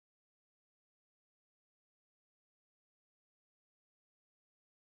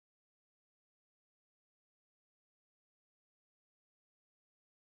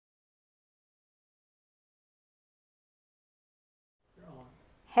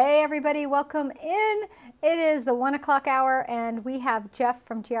Hey everybody, welcome in. It is the 1 o'clock hour and we have Jeff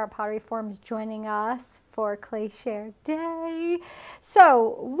from Pottery Forms joining us for Clay Share Day.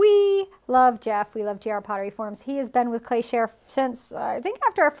 So we love Jeff. We love Pottery Forms. He has been with Clay Share since, I think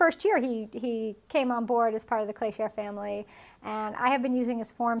after our first year, he came on board as part of the Clay Share family. And I have been using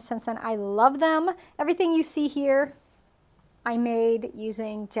his forms since then. I love them. Everything you see here, I made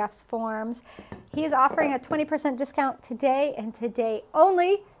using Jeff's forms. He is offering a 20% discount today and today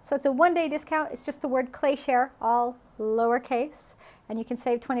only. So it's a one-day discount. It's just the word Clay Share, all lowercase, and you can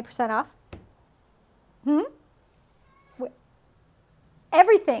save 20% off.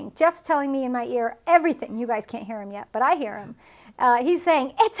 Everything. Jeff's telling me in my ear, everything. You guys can't hear him yet, but I hear him. He's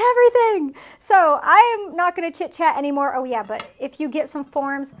saying, it's everything. So I am not going to chit-chat anymore. Oh, yeah, but if you get some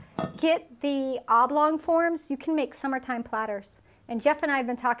forms, get the oblong forms. You can make summertime platters. And Jeff and I have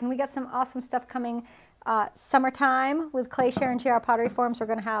been talking. We got some awesome stuff coming summertime with Clay Share and JR Pottery Forms. We're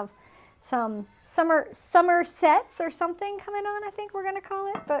going to have some summer sets or something coming on, I think we're going to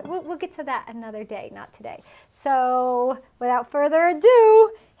call it. But we'll get to that another day, not today. So without further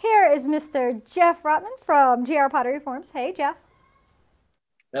ado, here is Mr. Jeff Rottman from JR Pottery Forms. Hey, Jeff.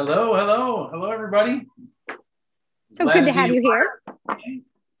 Hello, hello, hello, everybody. So good to have you here.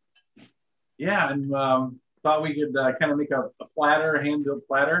 Yeah, and thought we could kind of make a platter, a hand-built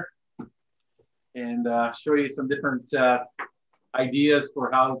platter, and show you some different ideas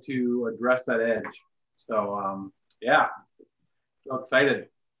for how to address that edge. So yeah, so excited.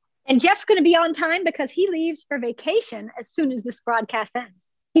 And Jeff's going to be on time because he leaves for vacation as soon as this broadcast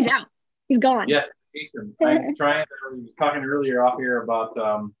ends. He's out. He's gone. Yes, vacation. I'm trying. I was talking earlier off here about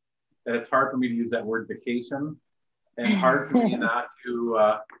that it's hard for me to use that word vacation, and hard for me not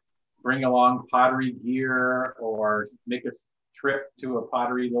to bring along pottery gear or make a trip to a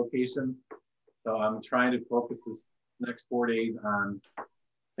pottery location. So I'm trying to focus this next 4 days on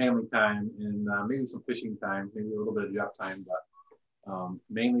family time and maybe some fishing time, maybe a little bit of Jeff time, but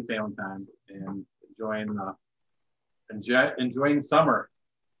mainly family time and enjoying summer.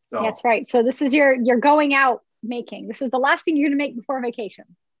 So, that's right. So this is your going out making. This is the last thing you're going to make before vacation,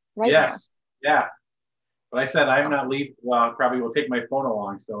 right? Yes, now. Yeah. But I said I'm not leaving. Probably will take my phone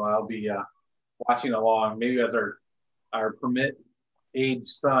along, so I'll be watching along. Maybe as our permit age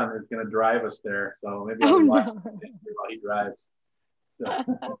son is going to drive us there, so maybe I'll be watching while he drives. So,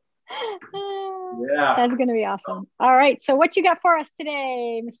 yeah, that's going to be awesome. All right, so what you got for us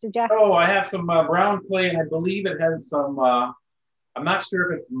today, Mr. Jeff? Oh, I have some brown clay, and I believe it has some. I'm not sure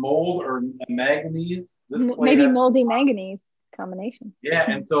if it's mold or manganese. Maybe moldy manganese combination. Yeah,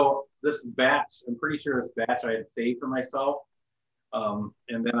 and so this batch, I'm pretty sure this batch I had saved for myself, and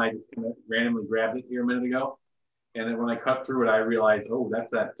then I just kind of randomly grabbed it here a minute ago. And then when I cut through it, I realized, oh,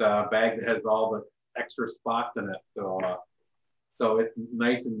 that's that bag that has all the extra spots in it. So it's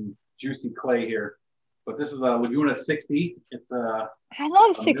nice and juicy clay here. But this is a Laguna 60. It's a. I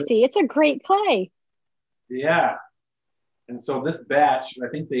love 60. It's a great clay. Yeah. And so this batch, I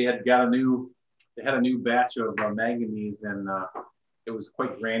think they had a new batch of manganese, and it was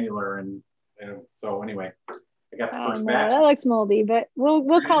quite granular. And so anyway, I got the first batch. That looks moldy, but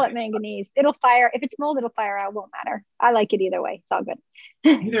we'll call it manganese. It'll fire. If it's mold, it'll fire out. It won't matter. I like it either way. It's all good.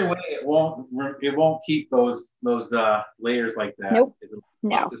 Either way, it won't keep those layers like that. Nope.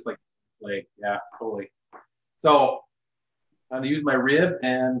 No. Just like yeah, totally. So I'm gonna use my rib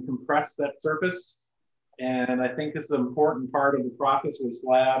and compress that surface. And I think this is an important part of the process with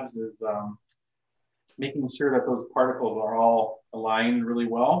slabs is making sure that those particles are all aligned really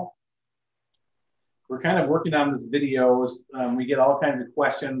well. We're kind of working on this videos. We get all kinds of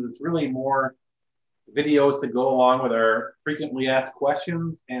questions. It's really more videos to go along with our frequently asked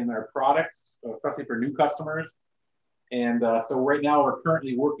questions and our products, especially for new customers. And so right now we're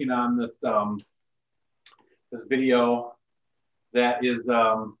currently working on this this video that is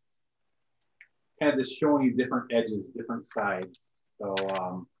kind of just showing you different edges, different sides. So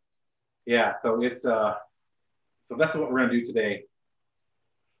yeah, so it's so that's what we're gonna do today.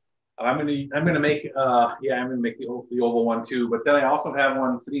 I'm gonna make the oval one too, but then I also have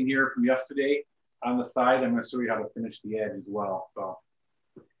one sitting here from yesterday on the side. I'm gonna show you how to finish the edge as well. So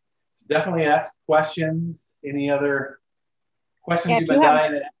definitely ask questions. Any other questions you've been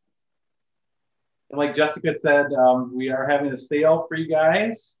dying to ask? And like Jessica said, we are having a sale for you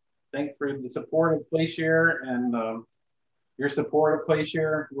guys. Thanks for the support of Clay Share and your support of Clay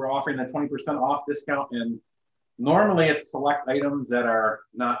Share. We're offering a 20% off discount, and normally it's select items that are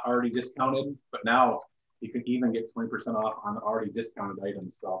not already discounted, but now you can even get 20% off on already discounted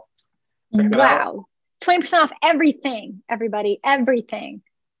items. So wow, 20% off everything, everybody, everything.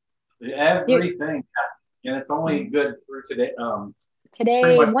 Everything, and it's only good for today. pretty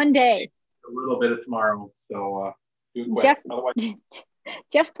Today, much one day. a little bit of tomorrow. So do it quick. Jeff, Otherwise,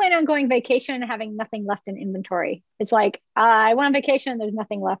 Jeff's planning on going vacation and having nothing left in inventory. It's like, I went on vacation and there's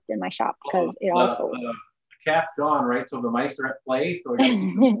nothing left in my shop because it all sold. the cat's gone, right? So the mice are at play. So I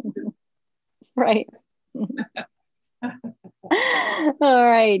gotta Right. All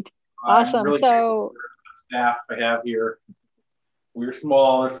right. Awesome. really So the staff I have here. We're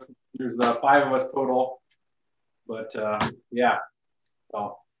small. There's 5 of us total, but yeah.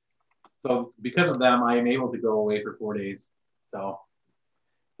 So because of them, I am able to go away for 4 days. So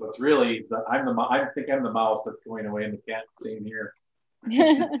it's really I think I'm the mouse that's going away and the cat staying here.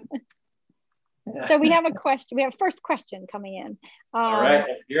 so we have a question. We have a first question coming in. All right,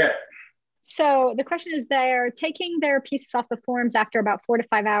 let's hear it. So the question is, they're taking their pieces off the forms after about 4 to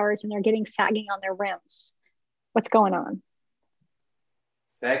 5 hours and they're getting sagging on their rims. What's going on?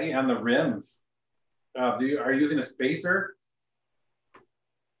 Sagging on the rims. Are you using a spacer?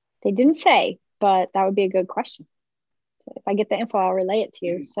 They didn't say, but that would be a good question. If I get the info, I'll relay it to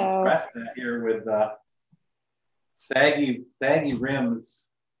you. So press that here with saggy rims.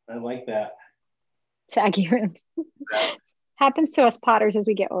 I like that. Saggy rims. Happens to us potters as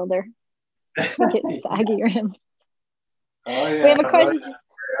we get older. We get saggy rims. Oh yeah. We have a question.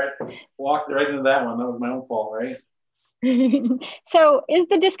 I walked right into that one. That was my own fault, right? So is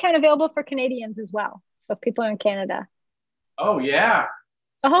the discount available for Canadians as well? So if people are in Canada. Oh yeah.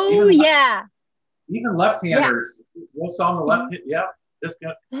 Oh yeah. Even left-handers. Yeah. We'll sell them the left. Yeah.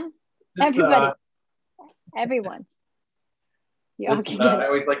 Everybody. Everyone. I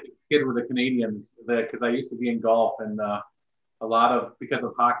always like to kid with the Canadians because I used to be in golf and because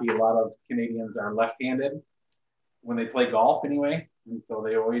of hockey, a lot of Canadians are left-handed when they play golf anyway. And so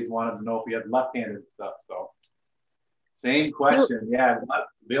they always wanted to know if we had left-handed stuff. So same question. Yeah.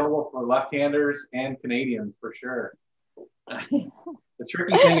 Available for left-handers and Canadians for sure. The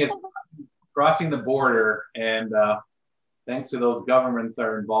tricky thing is crossing the border, and thanks to those governments that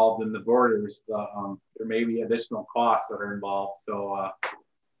are involved in the borders, there may be additional costs that are involved. So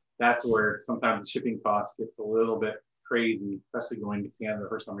that's where sometimes the shipping cost gets a little bit crazy, especially going to Canada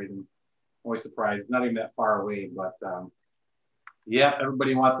for some reason. I'm always surprised. It's not even that far away, but yeah,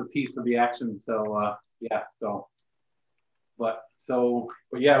 everybody wants a piece of the action. So yeah, but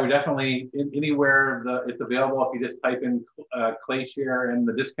yeah, we definitely anywhere it's available. If you just type in ClayShare and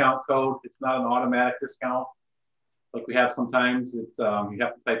the discount code, it's not an automatic discount like we have sometimes. It's you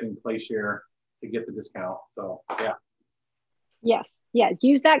have to type in ClayShare to get the discount. So yeah. Yes.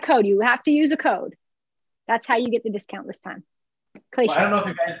 Use that code. You have to use a code. That's how you get the discount this time. Well, I don't know if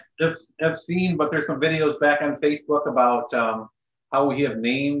you guys have seen, but there's some videos back on Facebook about how we have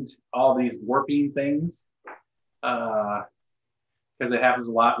named all these warping things. Because it happens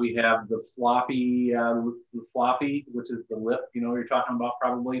a lot. We have the floppy, which is the lip, you're talking about,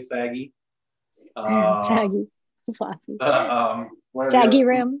 probably saggy. Saggy, floppy. Saggy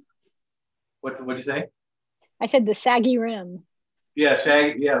rim. What'd you say? I said the saggy rim. Yeah,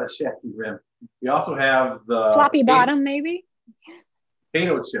 the shaggy rim. We also have the floppy bottom, maybe.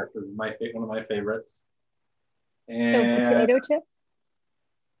 Potato chip is one of my favorites. And potato chip.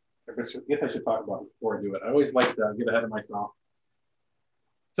 I guess I should talk about it before I do it. I always like to get ahead of myself.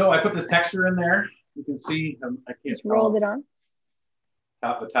 So I put this texture in there. You can see, I can't just rolled it on.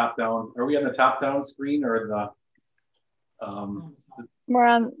 The top down. Are we on the top down screen or the?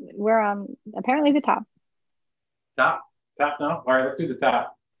 We're on apparently the top. Top down. All right, let's do the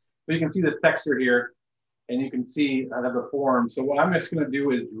top. So you can see this texture here, and you can see I have the form. So what I'm just going to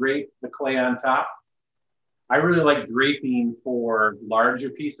do is drape the clay on top. I really like draping for larger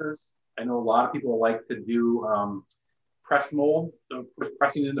pieces. I know a lot of people like to do press mold, so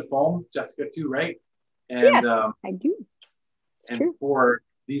pressing into foam. Jessica too, right? And, yes, I do. And true. For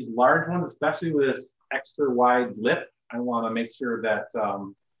these large ones, especially with this extra wide lip, I want to make sure that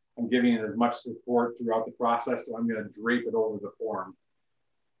I'm giving it as much support throughout the process. So I'm going to drape it over the form.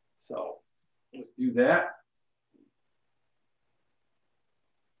 So let's do that.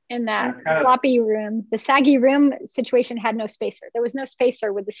 And that floppy rim, the saggy rim situation had no spacer. There was no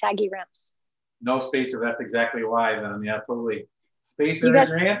spacer with the saggy rims. No spacer. That's exactly why then. Yeah, totally.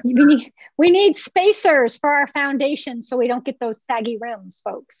 Spacers. We need spacers for our foundation so we don't get those saggy rims,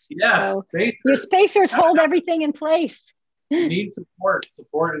 folks. Yes. So your spacers hold everything in place. You need support.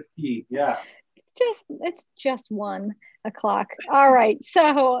 Support is key. Yes. It's just 1 o'clock. All right.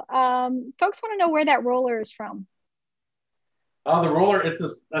 So folks want to know where that roller is from. Oh, the roller, it's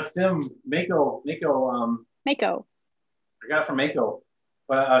a Sim Mako. Mako. I got it from Mako.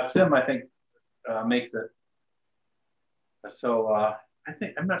 But Sim, I think, makes it. So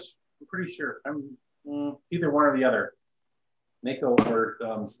I'm pretty sure. I'm either one or the other. Mako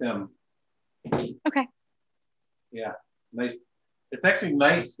or stem. Okay. Yeah, nice. It's actually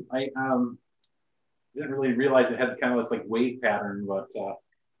nice. I didn't really realize it had kind of this like wave pattern, but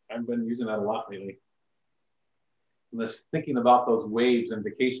I've been using that a lot lately. I'm just thinking about those waves and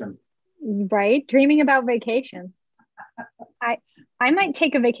vacation. Right? Dreaming about vacation. I I might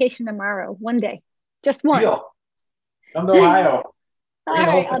take a vacation tomorrow, one day. Just one. Deal. Come to Ohio. All Bring it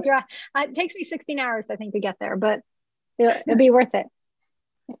right, home. I'll drive. It takes me 16 hours, I think, to get there, but it'll be worth it.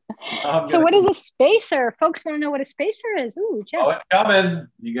 I'm So gonna, what is a spacer? Folks want to know what a spacer is. Ooh, Jeff. oh, it's coming.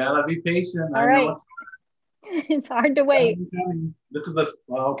 You gotta be patient. All I know right. it's It's hard to wait. coming. This is the,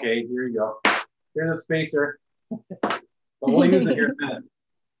 okay, here you go. Here's a spacer. But we'll use it here in a minute.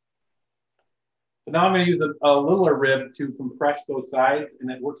 So now I'm going to use a littler rib to compress those sides, and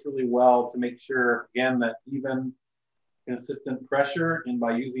it works really well to make sure, again, that even consistent pressure, and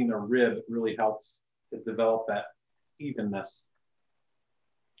by using a rib, it really helps to develop that evenness.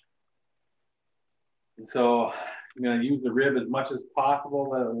 And so I'm going to use the rib as much as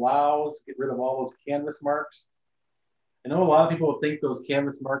possible that it allows, get rid of all those canvas marks. I know a lot of people think those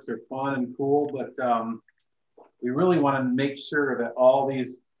canvas marks are fun and cool, but we really want to make sure that all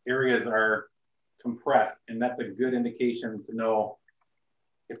these areas are compressed, and that's a good indication to know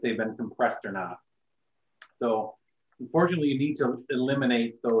if they've been compressed or not. So unfortunately, you need to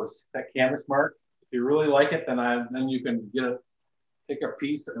eliminate that canvas mark. If you really like it, then you can take a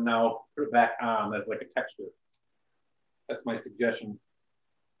piece and now put it back on as like a texture. That's my suggestion.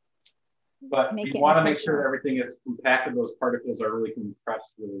 But you want to make sure that everything is compacted. Those particles are really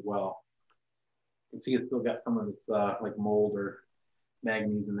compressed really well. You can see it's still got some of this like mold or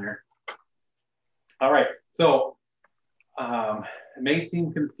manganese in there. All right, so it may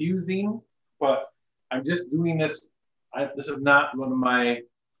seem confusing, but I'm just doing this. This is not one of my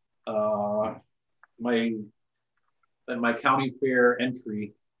my county fair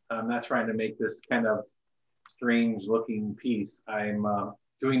entry. I'm not trying to make this kind of strange looking piece. I'm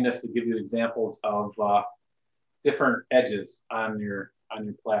doing this to give you examples of different edges on your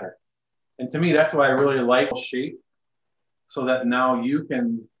platter. And to me, that's why I really like shape, so that now you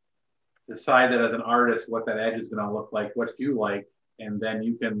can decide that as an artist what that edge is going to look like, what you like, and then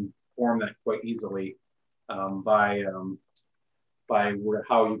you can form that quite easily by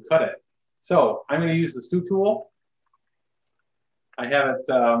how you cut it. So I'm going to use the stew tool. I have it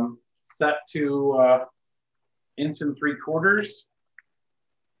set to 1 3/4 inches.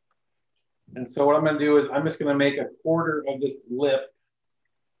 And so what I'm going to do is I'm just going to make 1/4 of this lip.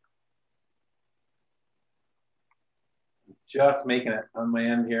 Just making it on my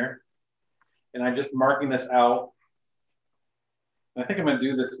end here. And I'm just marking this out. And I think I'm going to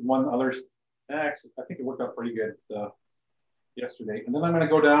do this one other, actually, I think it worked out pretty good yesterday. And then I'm going to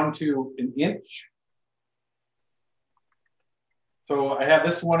go down to 1 inch. So I have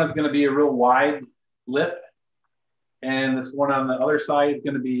this one is going to be a real wide lip. And this one on the other side is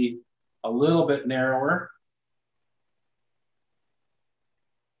going to be a little bit narrower.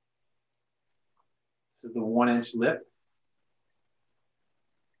 This is the 1 inch lip.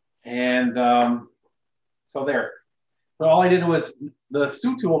 And so there. So all I did was, the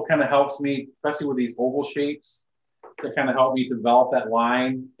stew tool kind of helps me, especially with these oval shapes, to kind of help me develop that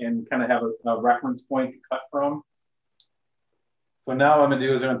line and kind of have a reference point to cut from. So now what I'm gonna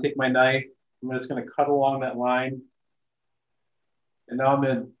do is I'm gonna take my knife, I'm just gonna cut along that line. And now I'm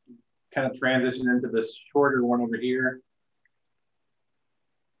gonna kind of transition into this shorter one over here.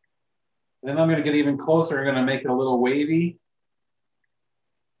 And then I'm gonna get even closer, I'm gonna make it a little wavy.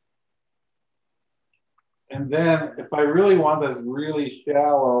 And then if I really want this really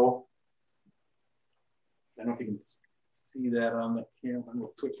shallow, I don't know if you can see that on the camera. I'm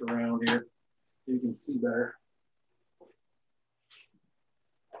gonna switch around here so you can see better.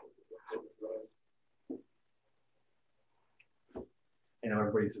 You know,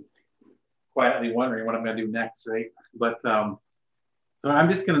 everybody's quietly wondering what I'm gonna do next, right? But so I'm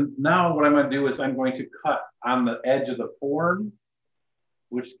just gonna, now what I'm gonna do is I'm going to cut on the edge of the form,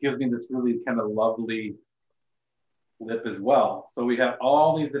 which gives me this really kind of lovely lip as well. So we have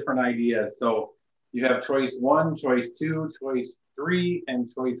all these different ideas. So you have choice 1, choice 2, choice 3,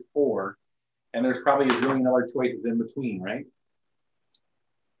 and choice 4. And there's probably a zillion other choices in between, right?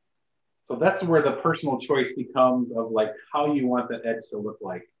 So that's where the personal choice becomes of like how you want that edge to look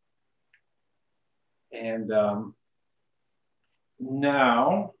like. And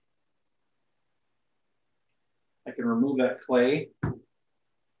now I can remove that clay.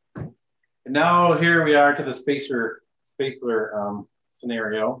 And now here we are to the spacer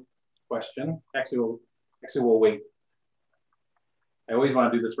scenario question. Actually, we'll wait. I always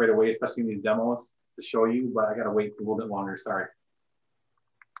want to do this right away, especially in these demos. to show you, but I got to wait a little bit longer. Sorry.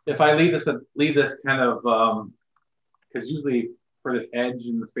 If I leave this kind of, because usually for this edge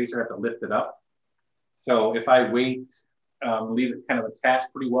in the spacer, I have to lift it up. So if I wait, leave it kind of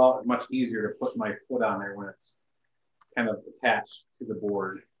attached pretty well, it's much easier to put my foot on there when it's kind of attached to the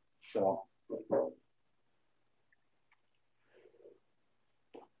board. So.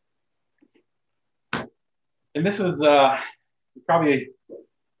 And this is probably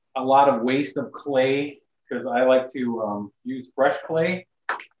a lot of waste of clay because I like to use fresh clay.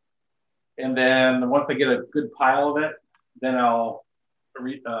 And then once I get a good pile of it, then I'll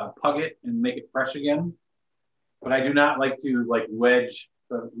pug it and make it fresh again. But I do not like to wedge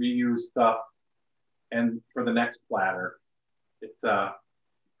the reuse stuff and for the next platter. It's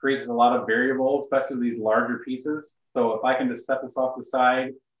creates a lot of variables, especially these larger pieces. So if I can just set this off the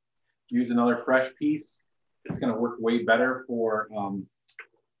side, use another fresh piece, it's going to work way better for,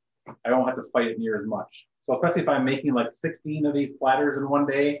 I don't have to fight it near as much. So especially if I'm making like 16 of these platters in one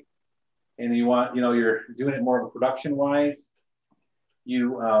day and you want, you're doing it more of a production wise,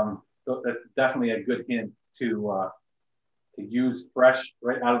 so that's definitely a good hint to use fresh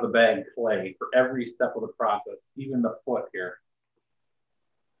right out of the bag clay for every step of the process, even the foot here.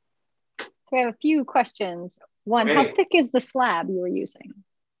 So we have a few questions. One, okay. How thick is the slab you were using?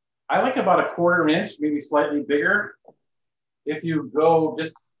 I like about a 1/4 inch, maybe slightly bigger. If you go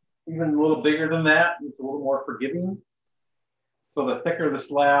just even a little bigger than that, it's a little more forgiving. So the thicker the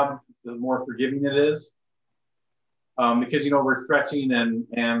slab, the more forgiving it is. Because we're stretching and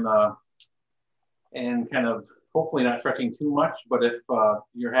kind of hopefully not stretching too much. But if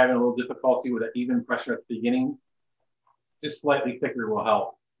you're having a little difficulty with an even pressure at the beginning, just slightly thicker will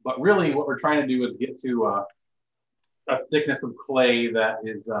help. But really, what we're trying to do is get to a thickness of clay that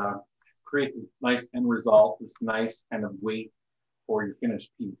is creates a nice end result, this nice kind of weight for your finished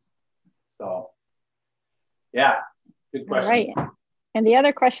piece. So, yeah, good question. All right. And the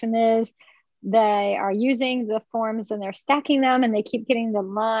other question is, they are using the forms and they're stacking them and they keep getting the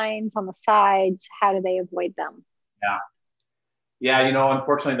lines on the sides. How do they avoid them? Yeah,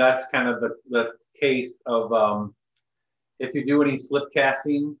 unfortunately, that's kind of the case of if you do any slip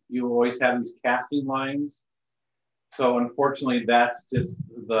casting, you always have these casting lines. So unfortunately, that's just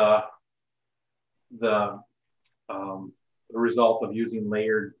the result of using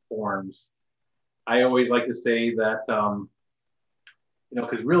layered forms. I always like to say that,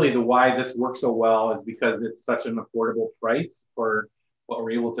 because really why this works so well is because it's such an affordable price for what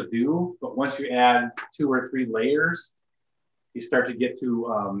we're able to do. But once you add 2 or 3 layers, you start to get to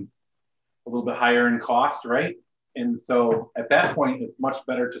a little bit higher in cost, right? And so at that point, it's much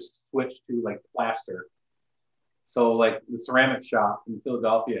better to switch to like plaster. So like the ceramic shop in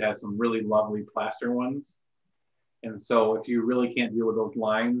Philadelphia has some really lovely plaster ones. And so if you really can't deal with those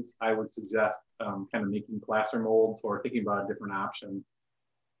lines, I would suggest kind of making plaster molds or thinking about a different option.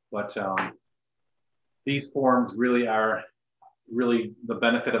 But these forms really are, the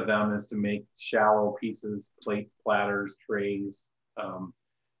benefit of them is to make shallow pieces, plates, platters, trays.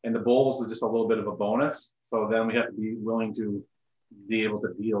 And the bowls is just a little bit of a bonus. So then we have to be willing to be able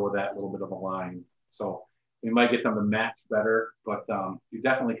to deal with that little bit of a line. So we might get them to match better, but you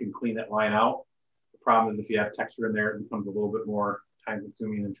definitely can clean that line out. The problem is if you have texture in there, it becomes a little bit more time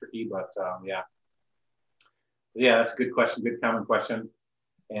consuming and tricky, but yeah, that's a good question, good common question.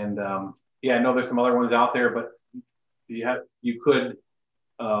 And I know there's some other ones out there, but you could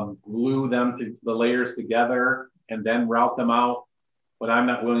glue them to the layers together and then route them out. But I'm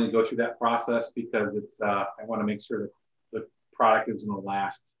not willing to go through that process because it's I want to make sure that the product is going to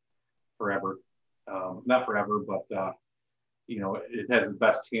last forever. Not forever, but it has the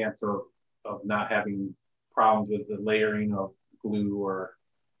best chance of not having problems with the layering of glue or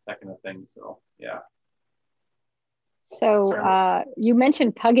that kind of thing. So yeah. So you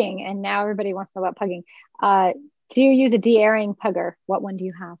mentioned pugging, and now everybody wants to know about pugging. Do you use a de-airing pugger? What one do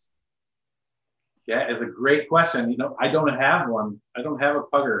you have? Yeah, it's a great question. I don't have one. I don't have a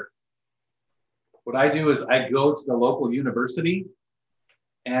pugger. What I do is I go to the local university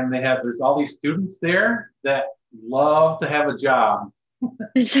and there's all these students there that love to have a job.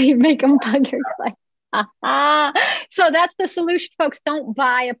 So you make them pug your clay. So that's the solution, folks. Don't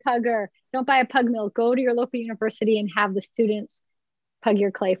buy a pugger. Don't buy a pug mill. Go to your local university and have the students pug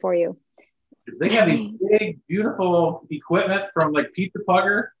your clay for you. They have these big, beautiful equipment from like Pizza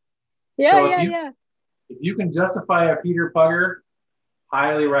Pugger. Yeah. If you can justify a Peter Pugger,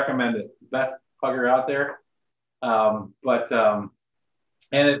 highly recommend it. Best pugger out there.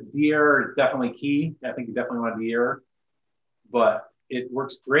 And de-air is definitely key. I think you definitely want to de-air, but it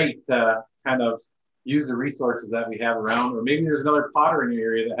works great to kind of use the resources that we have around, or maybe there's another potter in your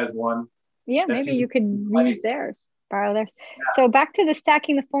area that has one Yeah, That's maybe you usually could like, use theirs, borrow theirs. yeah. So back to the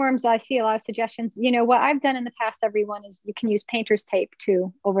stacking the forms, I see a lot of suggestions. You know, what I've done in the past, everyone, is you can use painter's tape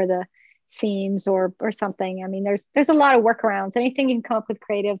too over the seams or something. I mean, there's a lot of workarounds. Anything you can come up with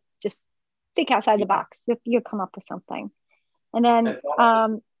creative, just think outside the box. You'll come up with something. And then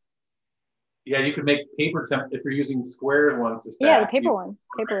Yeah, you could make paper if you're using square ones to yeah, the stack. paper one,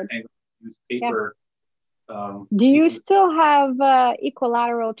 paper wood. Use Yeah. paper. Do you Pieces. still have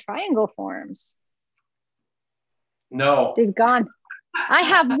equilateral triangle forms? No. It's gone. I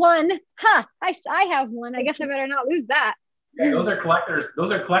have one. Huh. I have one. I guess I better not lose that. Yeah, those are collectors.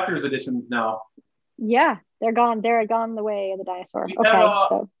 Those are collectors editions now. Yeah, they're gone. They're gone the way of the dinosaur. We Okay, have,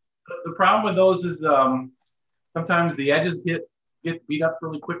 so the problem with those is sometimes the edges get beat up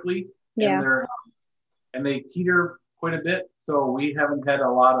really quickly, yeah, and they teeter quite a bit. So we haven't had a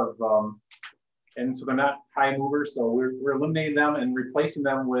lot of and so they're not high movers. So we're eliminating them and replacing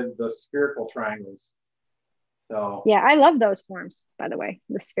them with the spherical triangles. So yeah, I love those forms, by the way,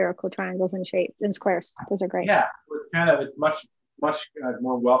 the spherical triangles and shape and squares. Those are great. yeah, so it's much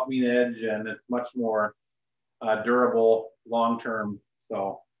more welcoming edge, and it's much more durable long term.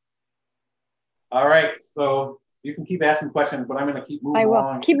 So all right, so you can keep asking questions, but I'm going to keep moving I will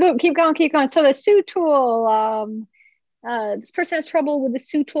along. keep going. So the Sue tool. This person has trouble with the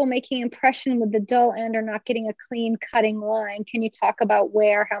Sue tool making impression with the dull end or not getting a clean cutting line. Can you talk about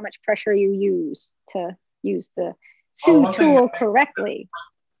how much pressure you use to use the Sue tool correctly?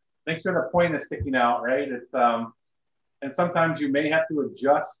 Make sure the point is sticking out, right? It's and sometimes you may have to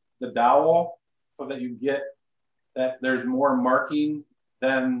adjust the dowel so that you get that there's more marking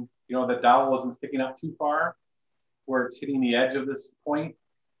than, the dowel isn't sticking out too far where it's hitting the edge of this point.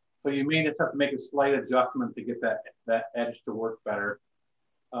 So you may just have to make a slight adjustment to get that edge to work better.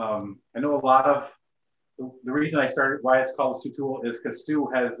 I know a lot of the reason I started, why it's called the Sue tool, is because Sue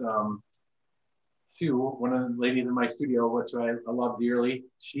has Sue, one of the ladies in my studio, which I love dearly.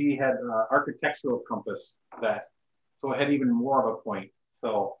 She had an architectural compass so it had even more of a point.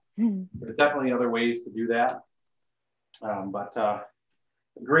 So there's definitely other ways to do that. But the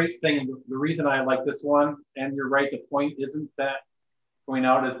great thing, the reason I like this one, and you're right, the point isn't that going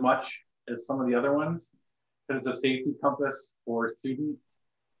out as much as some of the other ones, because it's a safety compass for students.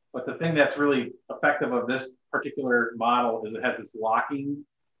 But the thing that's really effective of this particular model is it has this locking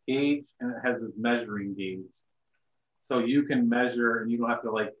gauge and it has this measuring gauge. So you can measure and you don't have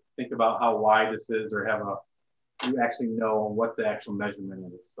to think about how wide this is or you actually know what the actual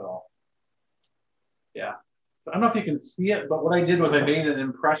measurement is. So yeah. I don't know if you can see it, but what I did was I made an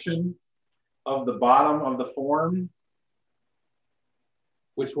impression of the bottom of the form,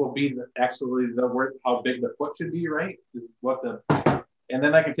 which will be how big the foot should be, right? And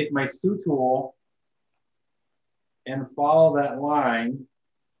then I can take my Sue tool and follow that line.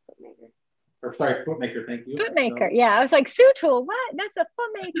 Footmaker, thank you. Footmaker, yeah. I was like, Sue tool, what? That's a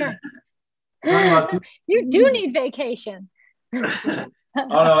footmaker. You do need vacation. Oh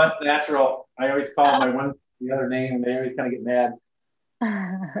no, that's natural. I always call my the other name, and they always kind of get mad.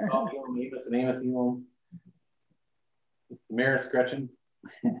 Amos, Maris Gretchen.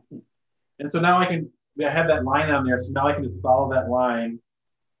 And so now I have that line on there, so now I can just follow that line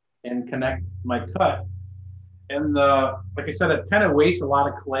and connect my cut. And like I said, it kind of wastes a lot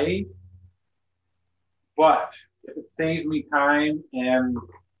of clay, but if it saves me time and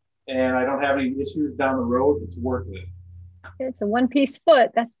I don't have any issues down the road, it's worth it. It's a one-piece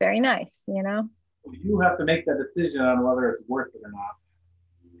foot. That's very nice, You have to make that decision on whether it's worth it or not.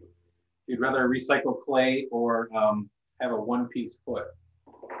 You'd rather recycle clay or have a one-piece foot.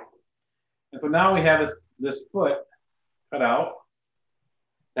 And so now we have this foot cut out.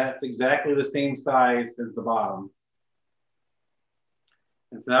 That's exactly the same size as the bottom.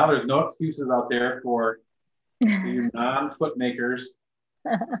 And so now there's no excuses out there for you non-foot makers.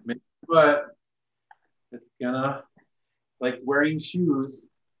 But it's like wearing shoes.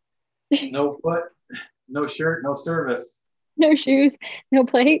 No foot, no shirt, no service. No shoes, no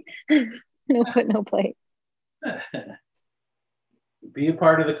plate. No foot, no plate. Be a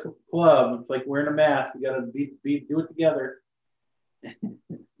part of the club. It's like wearing a mask. You gotta do it together.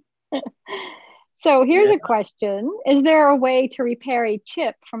 So here's a question. Is there a way to repair a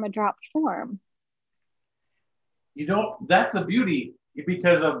chip from a dropped form? That's the beauty.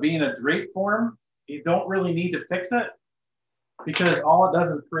 Because of being a drape form, you don't really need to fix it, because all it does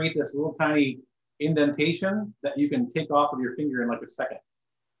is create this little tiny indentation that you can take off with your finger in like a second,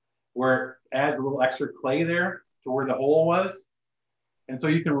 where it adds a little extra clay there to where the hole was. And so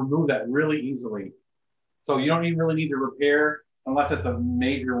you can remove that really easily. So you don't even really need to repair, unless it's a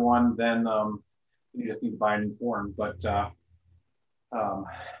major one, then you just need to buy a new form. But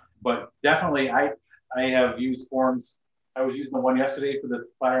but definitely I have used forms. I was using the one yesterday for this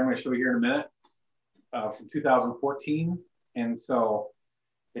platter I'm going to show you here in a minute, from 2014. And so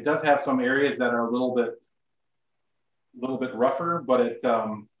it does have some areas that are a little bit rougher, but it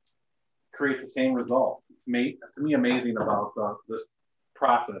creates the same result. It's to me amazing about this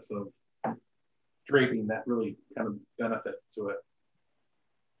process of draping that really kind of benefits to it.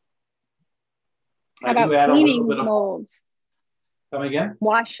 How about cleaning molds? Come again?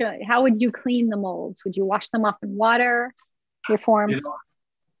 How would you clean the molds? Would you wash them off in water, your forms?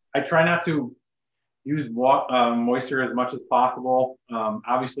 I try not to use moisture as much as possible.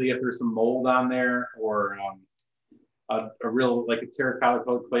 Obviously, if there's some mold on there or a real, like a terracotta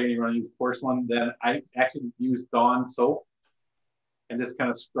colored clay and you want to use porcelain, then I actually use Dawn soap and just kind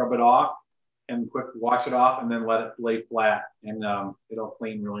of scrub it off and quick wash it off and then let it lay flat, and it'll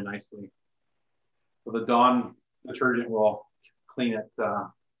clean really nicely. So the Dawn detergent will clean it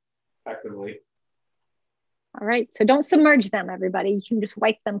effectively. All right, so don't submerge them, everybody. You can just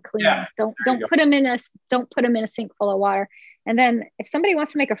wipe them clean. Yeah, don't put them in a sink full of water. And then if somebody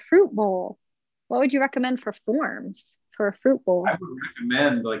wants to make a fruit bowl, what would you recommend for forms for a fruit bowl? I would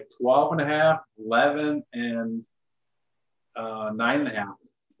recommend like 12.5, 11, and 9.5.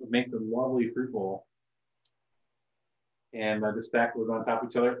 It makes a lovely fruit bowl. And just stack those on top of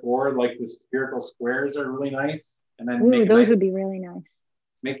each other, or like the spherical squares are really nice. And then those would be really nice.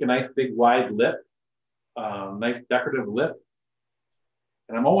 Make a nice big wide lip, nice decorative lip.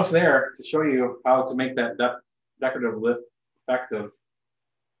 And I'm almost there to show you how to make that decorative lip effective.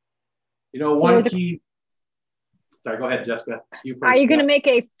 One key. Sorry, go ahead, Jessica. Are you going to make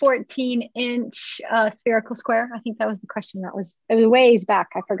a 14-inch spherical square? I think that was the question. It was ways back.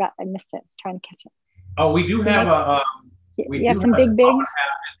 I forgot. I missed it. I was trying to catch it. Oh, we do have you have some big bigs?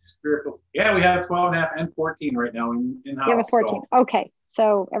 Yeah, we have 12.5 and 14 right now in-house. You have a 14. So. Okay.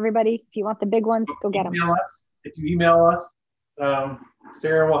 So everybody, if you want the big ones, go get them. If you email us,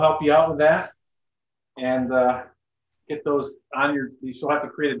 Sarah will help you out with that and get those on she'll have to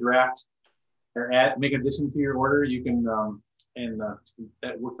create a draft or make addition to your order. You can,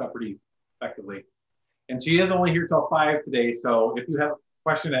 that works out pretty effectively. And she is only here till 5 today. So if you have a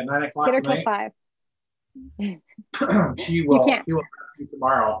question at 9 o'clock get her tonight, till 5. She will ask you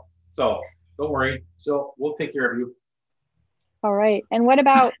tomorrow. So don't worry. We'll take care of you. All right. And what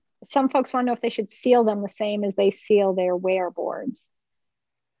about some folks want to know if they should seal them the same as they seal their wear boards?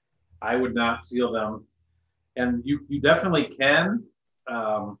 I would not seal them. And you definitely can.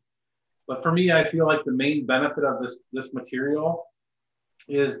 But for me, I feel like the main benefit of this material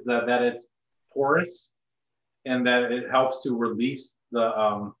is that it's porous and that it helps to release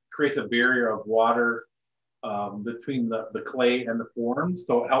creates a barrier of water between the clay and the forms,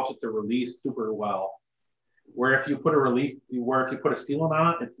 so it helps it to release super well. Where if you put a sealant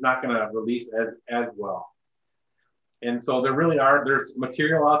on it, it's not going to release as well. And so there's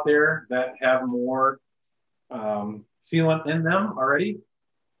material out there that have more sealant in them already,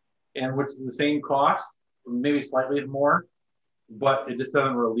 and which is the same cost, maybe slightly more, but it just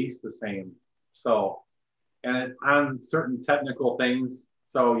doesn't release the same. So, and it's on certain technical things,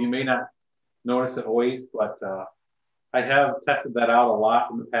 so you may not notice it always, but I have tested that out a lot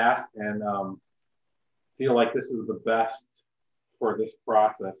in the past and feel like this is the best for this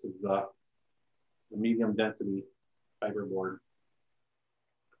process is the medium density fiberboard.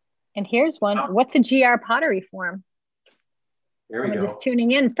 And here's one. What's a GR pottery form? There we go. Just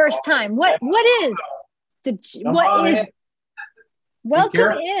tuning in first time. What is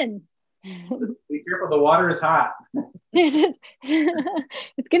welcome in. Be careful, the water is hot. It's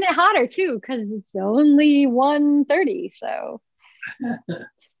getting hotter too because it's only 1:30. So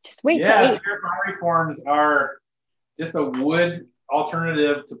just wait till 8. Pottery forms are just a wood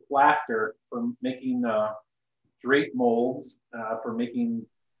alternative to plaster for making drape molds, for making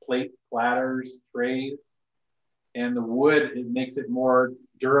plates, platters, trays. And the wood, it makes it more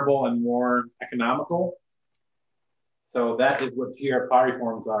durable and more economical. So that is what GR Pottery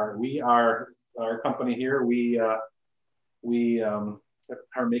Forms are. We are, our company here, we are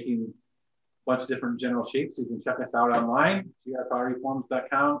making a bunch of different general shapes. You can check us out online,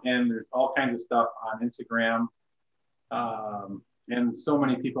 grpotteryforms.com, and there's all kinds of stuff on Instagram. And so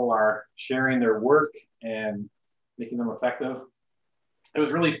many people are sharing their work and making them effective. It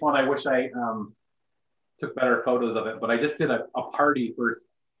was really fun. I wish I took better photos of it, but I just did a party for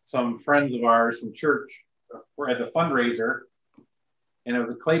some friends of ours from church. We're at the fundraiser, and it was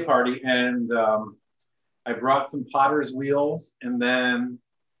a clay party, and I brought some potter's wheels, and then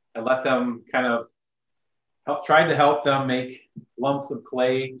I let them kind of tried to help them make lumps of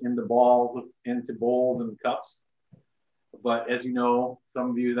clay into balls, into bowls and cups. But as you know, some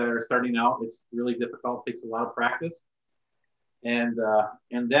of you that are starting out, it's really difficult. It takes a lot of practice. And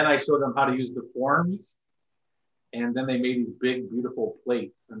then I showed them how to use the forms. And then they made these big, beautiful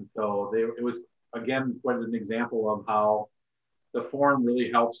plates. And so it was, again, quite an example of how the form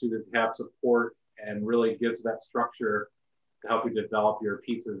really helps you to have support and really gives that structure to help you develop your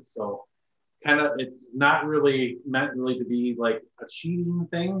pieces. So kind of, it's not really meant really to be like a cheating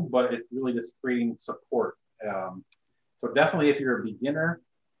thing, but it's really just creating support. So definitely if you're a beginner,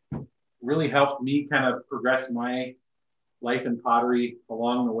 really helped me kind of progress my life in pottery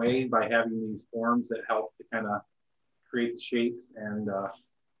along the way by having these forms that help to kind of create the shapes.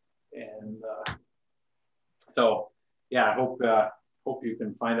 So yeah, I hope you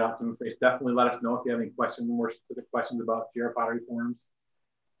can find out some information. Definitely let us know if you have any questions, more specific questions about GR Pottery Forms.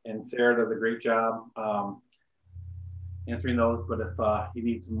 And Sarah does a great job answering those. But if you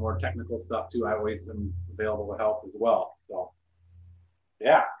need some more technical stuff too, I always am available to help as well. So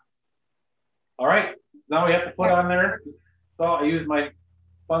yeah. All right. Now we have to put on there. So I use my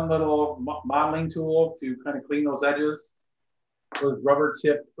fun little modeling tool to kind of clean those edges. Those rubber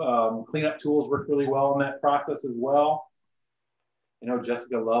tip cleanup tools work really well in that process as well. I know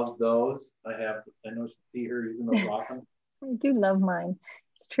Jessica loves those. I know she see her using those often. I do love mine.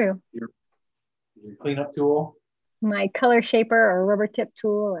 It's true. Your cleanup tool. My color shaper or rubber tip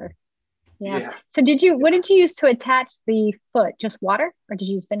tool or yeah. So what did you use to attach the foot? Just water or did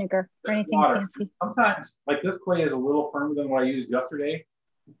you use vinegar or anything fancy? Sometimes, like this clay is a little firmer than what I used yesterday.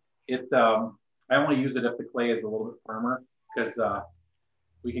 I only use it if the clay is a little bit firmer because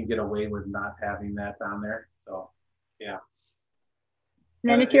we can get away with not having that on there. So yeah.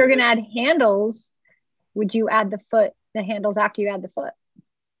 And then if you're going to add handles, would you add the handles after you add the foot?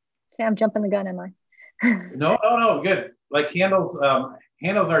 See, I'm jumping the gun, am I? No, good. Like handles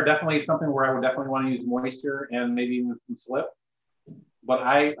are definitely something where I would definitely want to use moisture and maybe even some slip. But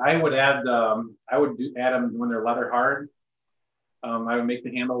I would add them when they're leather hard. I would make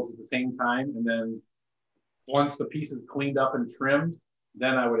the handles at the same time, and then once the piece is cleaned up and trimmed,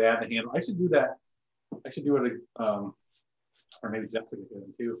 then I would add the handle. I should do that. I should do it, or maybe Jessica did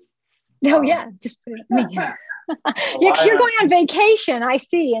it too. Oh yeah, just put it. Yeah, because you're going on vacation, I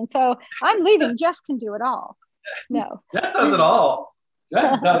see, and so I'm leaving. Jess can do it all. No, Jess does it all.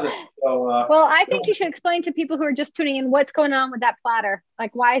 Jess does it. So, well, I think you should explain to people who are just tuning in what's going on with that platter.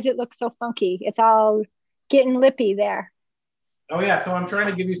 Like, why does it look so funky? It's all getting lippy there. Oh yeah, so I'm trying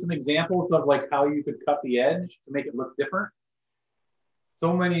to give you some examples of like how you could cut the edge to make it look different.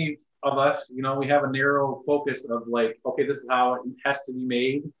 So many of us, we have a narrow focus of like, okay, this is how it has to be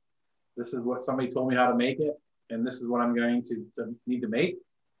made. This is what somebody told me how to make it, and this is what I'm going to need to make.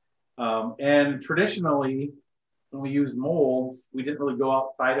 And traditionally, when we use molds, we didn't really go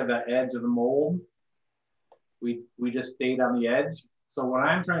outside of that edge of the mold. We just stayed on the edge. So what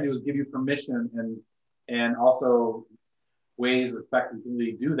I'm trying to do is give you permission and also ways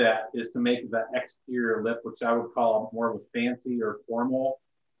effectively do that is to make the exterior lip, which I would call more of a fancy or formal,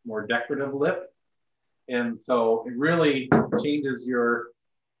 more decorative lip. And so it really changes your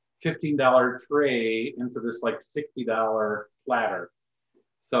 $15 tray into this like $60 platter.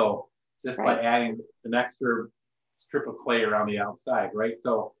 So just by adding an extra strip of clay around the outside, right?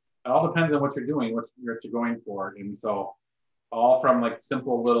 So it all depends on what you're doing, what you're going for. And so all from like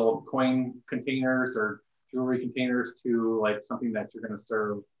simple little coin containers or jewelry containers to like something that you're going to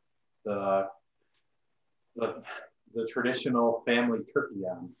serve the traditional family turkey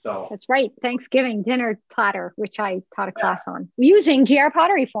on. So that's right. Thanksgiving dinner platter, which I taught a class on using GR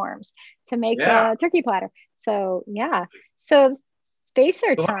Pottery Forms to make a turkey platter. So yeah. So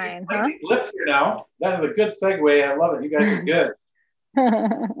spacer time, huh? Lips here now. That is a good segue. I love it. You guys are good.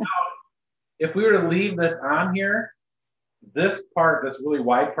 Now, if we were to leave this on here, this part, this really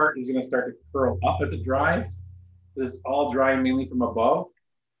wide part, is going to start to curl up as it dries. This is all drying mainly from above.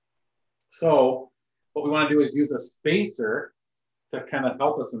 So what we want to do is use a spacer to kind of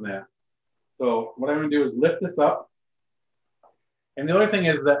help us in that. So what I'm going to do is lift this up. And the other thing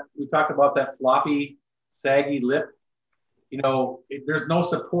is that we talked about that floppy, saggy lip. There's no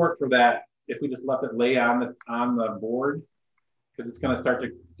support for that if we just left it lay on the board, because it's going to start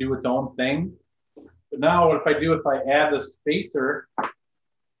to do its own thing. But now what if I add the spacer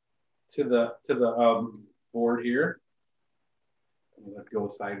to the board here. Let's go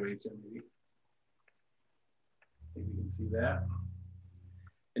sideways here maybe. Maybe you can see that.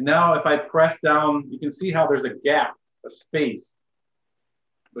 And now if I press down, you can see how there's a gap, a space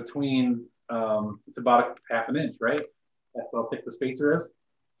between, it's about half an inch, right? That's how thick the spacer is.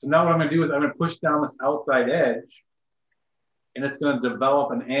 So now what I'm going to do is I'm going to push down this outside edge, and it's going to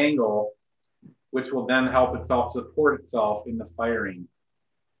develop an angle which will then help itself support itself in the firing.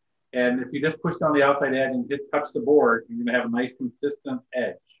 And if you just push down the outside edge and touch the board, you're going to have a nice consistent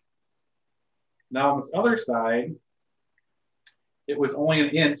edge. Now on this other side, it was only an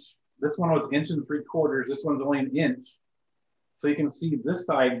inch. This one was 1 3/4. This one's only an inch. So you can see this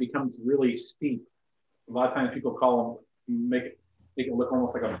side becomes really steep. A lot of times people call them, make it look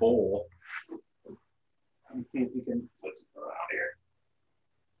almost like a bowl. Let me see if you can switch it around here.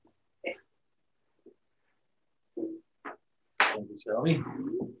 Thank you, Shelby.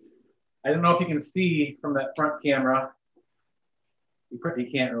 I don't know if you can see from that front camera. You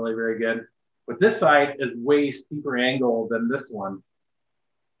can't really very good. But this side is way steeper angle than this one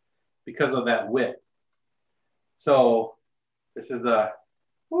because of that width. So this is a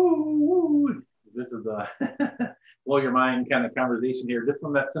this is a blow your mind kind of conversation here. Just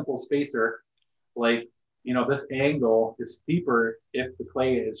from that simple spacer, like, you know, this angle is steeper if the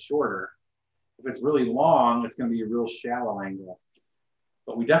clay is shorter. If it's really long, it's going to be a real shallow angle.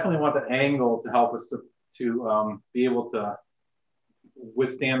 But we definitely want the angle to help us to be able to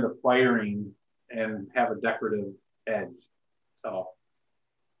withstand the firing and have a decorative edge. So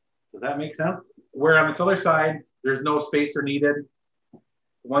does that make sense? Where on this other side, there's no spacer needed.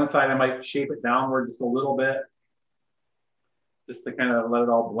 One side, I might shape it downward just a little bit, just to kind of let it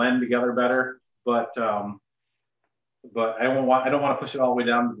all blend together better. But I don't want to push it all the way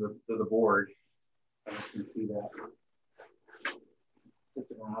down to the board. I can see that. Flip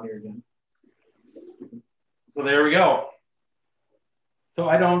it around here again. So there we go. So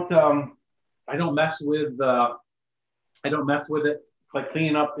I don't mess with it, like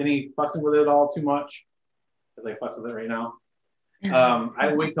cleaning up fussing with it all too much, as I fuss with it right now.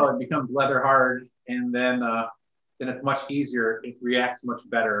 I wait till it becomes leather hard, and then it's much easier. It reacts much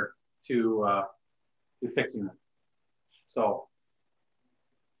better to fixing it. So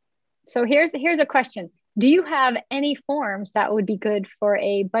here's a question. Do you have any forms that would be good for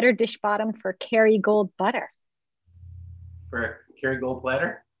a butter dish bottom for Kerrygold butter? For Kerrygold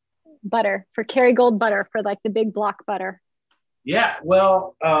platter? Butter, for Kerrygold butter, for like the big block butter. Yeah,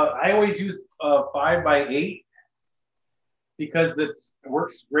 well, I always use 5x8 because it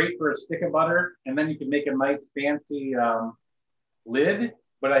works great for a stick of butter, and then you can make a nice fancy lid,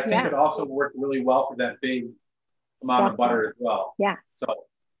 but I think it also worked really well for that big amount of butter as well. Yeah.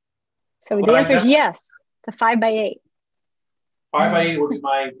 So the answer is yes, the 5x8. 5x8 would be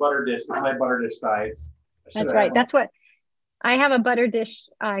my butter dish. It's my butter dish size. That's right. That's what I have, a butter dish.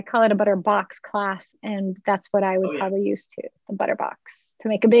 I call it a butter box class, and that's what I would probably use too. The butter box to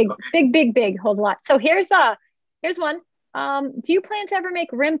make a big holds a lot. So here's one. Do you plan to ever make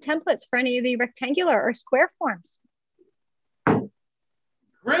rim templates for any of the rectangular or square forms?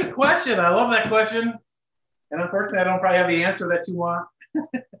 Great question. I love that question. And unfortunately, I don't probably have the answer that you want.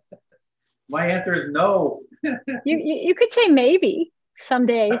 My answer is no. You could say maybe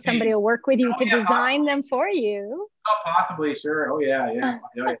someday somebody will work with you to design them for you. Oh, possibly, sure. Oh yeah.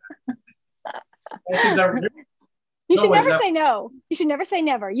 You should never say no. You should never say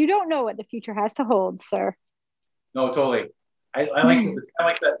never. You don't know what the future has to hold, sir. No, totally. I like it's kind of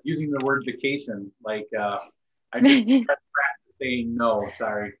like that, using the word vacation. Like I just try to practice saying no.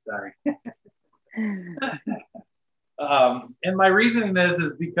 Sorry. And my reasoning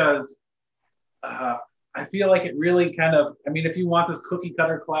is because I feel like it really kind of, I mean, if you want this cookie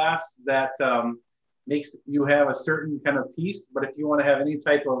cutter class that makes you have a certain kind of piece, but if you want to have any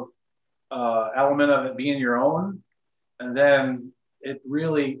type of element of it being your own, and then it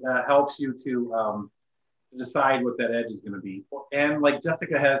really helps you to decide what that edge is going to be. And like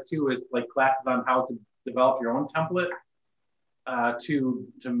Jessica has too, is like classes on how to develop your own template to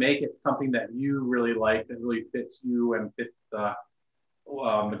make it something that you really like, that really fits you and fits the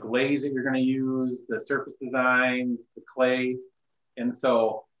glaze that you're going to use, the surface design, the clay. And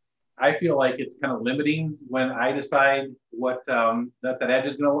so I feel like it's kind of limiting when I decide what that edge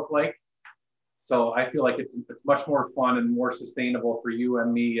is going to look like. So I feel like it's much more fun and more sustainable for you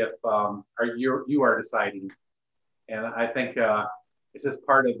and me if you are deciding. And I think it's just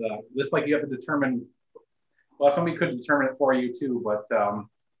part of just like you have to determine, well, somebody could determine it for you too, but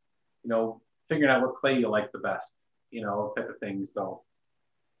figuring out what clay you like the best, type of thing. So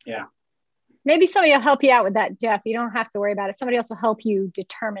yeah. Maybe somebody will help you out with that, Jeff. You don't have to worry about it. Somebody else will help you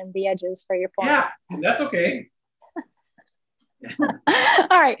determine the edges for your form. Yeah, that's okay. All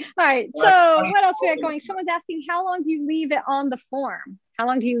right. So what else we got going? Someone's asking, how long do you leave it on the form? How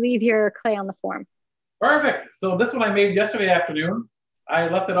long do you leave your clay on the form? Perfect. So this one I made yesterday afternoon. I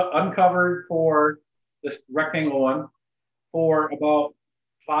left it uncovered for this rectangle one for about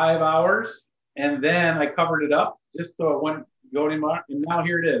 5 hours. And then I covered it up just so it wouldn't go anymore. And now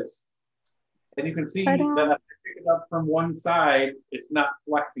here it is. And you can see Ta-da. that if I pick it up from one side, it's not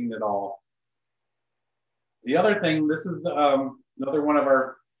flexing at all. The other thing, this is another one of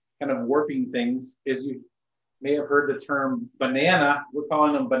our kind of warping things, is you may have heard the term banana. We're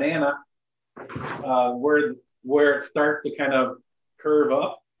calling them banana, where it starts to kind of curve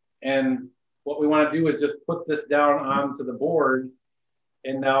up. And what we want to do is just put this down onto the board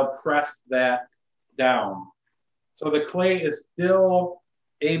and now press that down. So the clay is still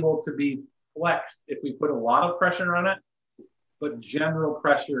able to be flexed if we put a lot of pressure on it, but general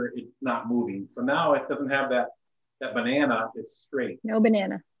pressure, it's not moving. So now it doesn't have that banana, it's straight. No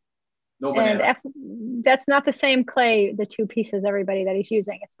banana. No banana. And that's not the same clay, the two pieces, everybody, that he's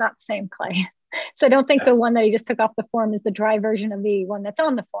using. It's not the same clay. So I don't think the one that he just took off the form is the dry version of the one that's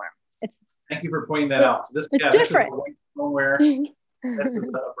on the form. Thank you for pointing that out. So this is the white stoneware. This is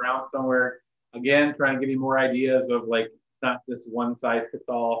the brown stoneware. Again, trying to give you more ideas of like, it's not this one size fits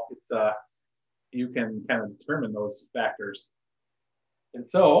all. It's you can kind of determine those factors. And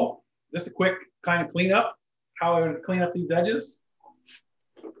so just a quick kind of cleanup, how I would clean up these edges.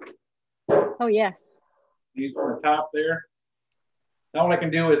 Oh, yes. These from the top there. Now what I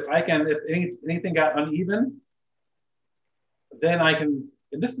can do is I can, if anything got uneven, then I can,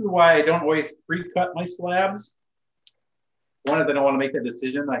 and this is why I don't always pre-cut my slabs. One is I don't want to make that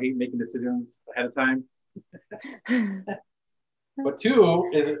decision. I hate making decisions ahead of time. But two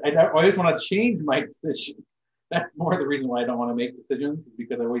is I always want to change my decision. That's more the reason why I don't want to make decisions,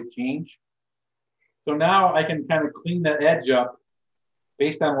 because I always change. So now I can kind of clean that edge up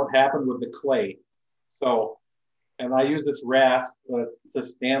based on what happened with the clay. So, and I use this rasp, it's a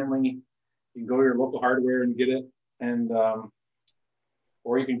Stanley. You can go to your local hardware and get it, and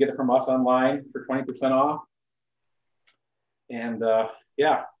or you can get it from us online for 20% off. And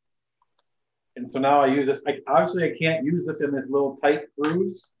yeah. And so now I use this. Obviously, I can't use this in this little tight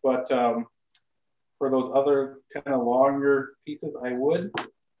grooves, but for those other kind of longer pieces, I would.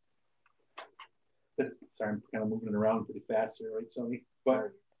 But, sorry, I'm kind of moving it around pretty fast here, right, Shelby?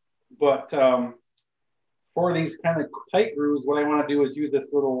 But for these kind of tight grooves, what I want to do is use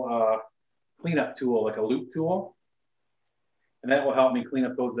this little cleanup tool, like a loop tool. And that will help me clean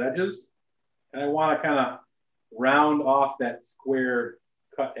up those edges. And I want to kind of round off that square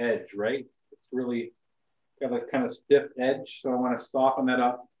cut edge, right? It's really got a kind of stiff edge. So I want to soften that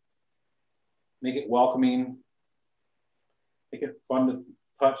up, make it welcoming, make it fun to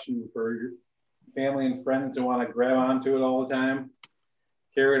touch, and for your family and friends who want to grab onto it all the time,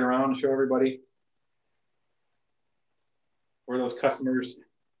 carry it around and show everybody. Or those customers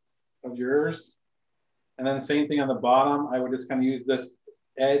of yours. And then same thing on the bottom, I would just kind of use this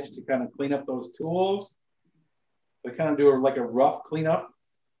edge to kind of clean up those tools. So kind of do like a rough cleanup.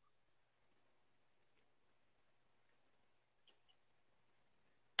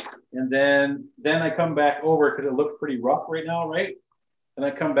 And then I come back over, because it looks pretty rough right now, right? And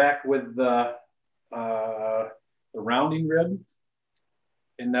I come back with the rounding rib,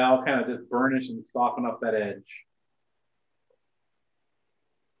 and now kind of just burnish and soften up that edge.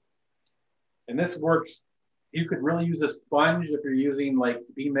 And this works. You could really use a sponge if you're using like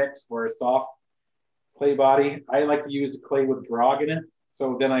B-mix or a soft clay body. I like to use clay with grog in it.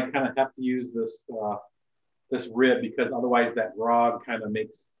 So then I kind of have to use this this rib, because otherwise that grog kind of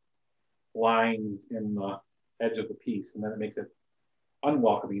makes lines in the edge of the piece, and then it makes it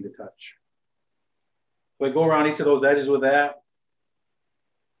unwelcoming to touch. So I go around each of those edges with that.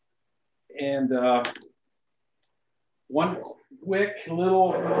 And one quick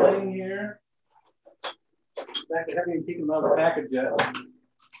little thing here. I haven't even taken them out of the package yet.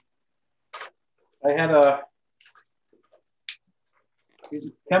 I had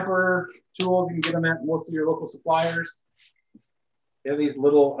these temper tools. You can get them at most of your local suppliers. They have these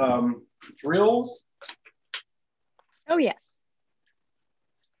little drills. Oh, yes.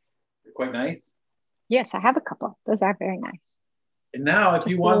 They're quite nice. Yes, I have a couple. Those are very nice. And now if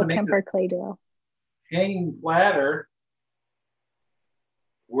Just you want to make tempered clay drill hanging platter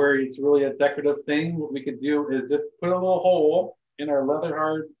where it's really a decorative thing, what we could do is just put a little hole in our leather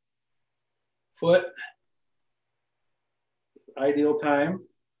hard foot. It's the ideal time.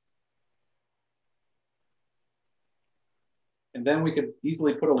 And then we could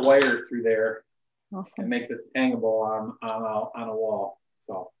easily put a wire through there. Awesome. And make this hangable on a wall.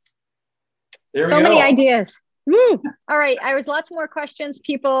 So there we go. So many ideas. Woo! All right. There's lots more questions.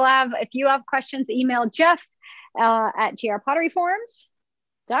 People have, if you have questions, email Jeff at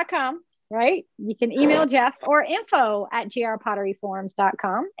grpotteryforms.com, right? You can email Jeff, or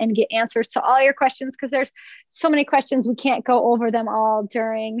info@grpotteryforms.com, and get answers to all your questions, because there's so many questions. We can't go over them all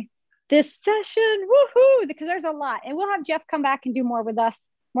during this session. Woohoo! Because there's a lot. And we'll have Jeff come back and do more with us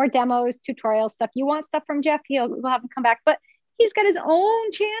more demos, tutorials, stuff. You want stuff from Jeff, he'll have him come back. But he's got his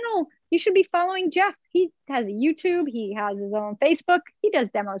own channel. You should be following Jeff. He has a YouTube. He has his own Facebook. He does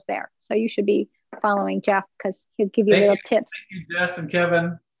demos there. So you should be following Jeff because he'll give you little tips. Thank you, Jess and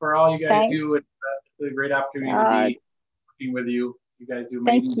Kevin, for all you guys do. It's a great opportunity to be working with you. You guys do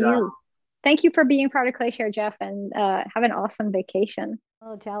amazing job. Thank you for being part of ClayShare, Jeff, and have an awesome vacation. A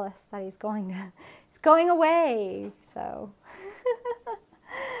little jealous that he's going away. So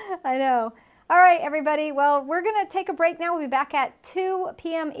I know. All right, everybody. Well, we're going to take a break now. We'll be back at 2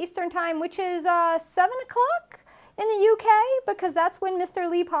 p.m. Eastern time, which is 7 o'clock in the UK, because that's when Mr.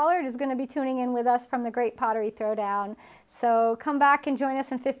 Lee Pollard is going to be tuning in with us from the Great Pottery Throwdown. So come back and join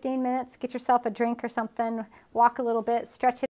us in 15 minutes. Get yourself a drink or something, walk a little bit, stretch it.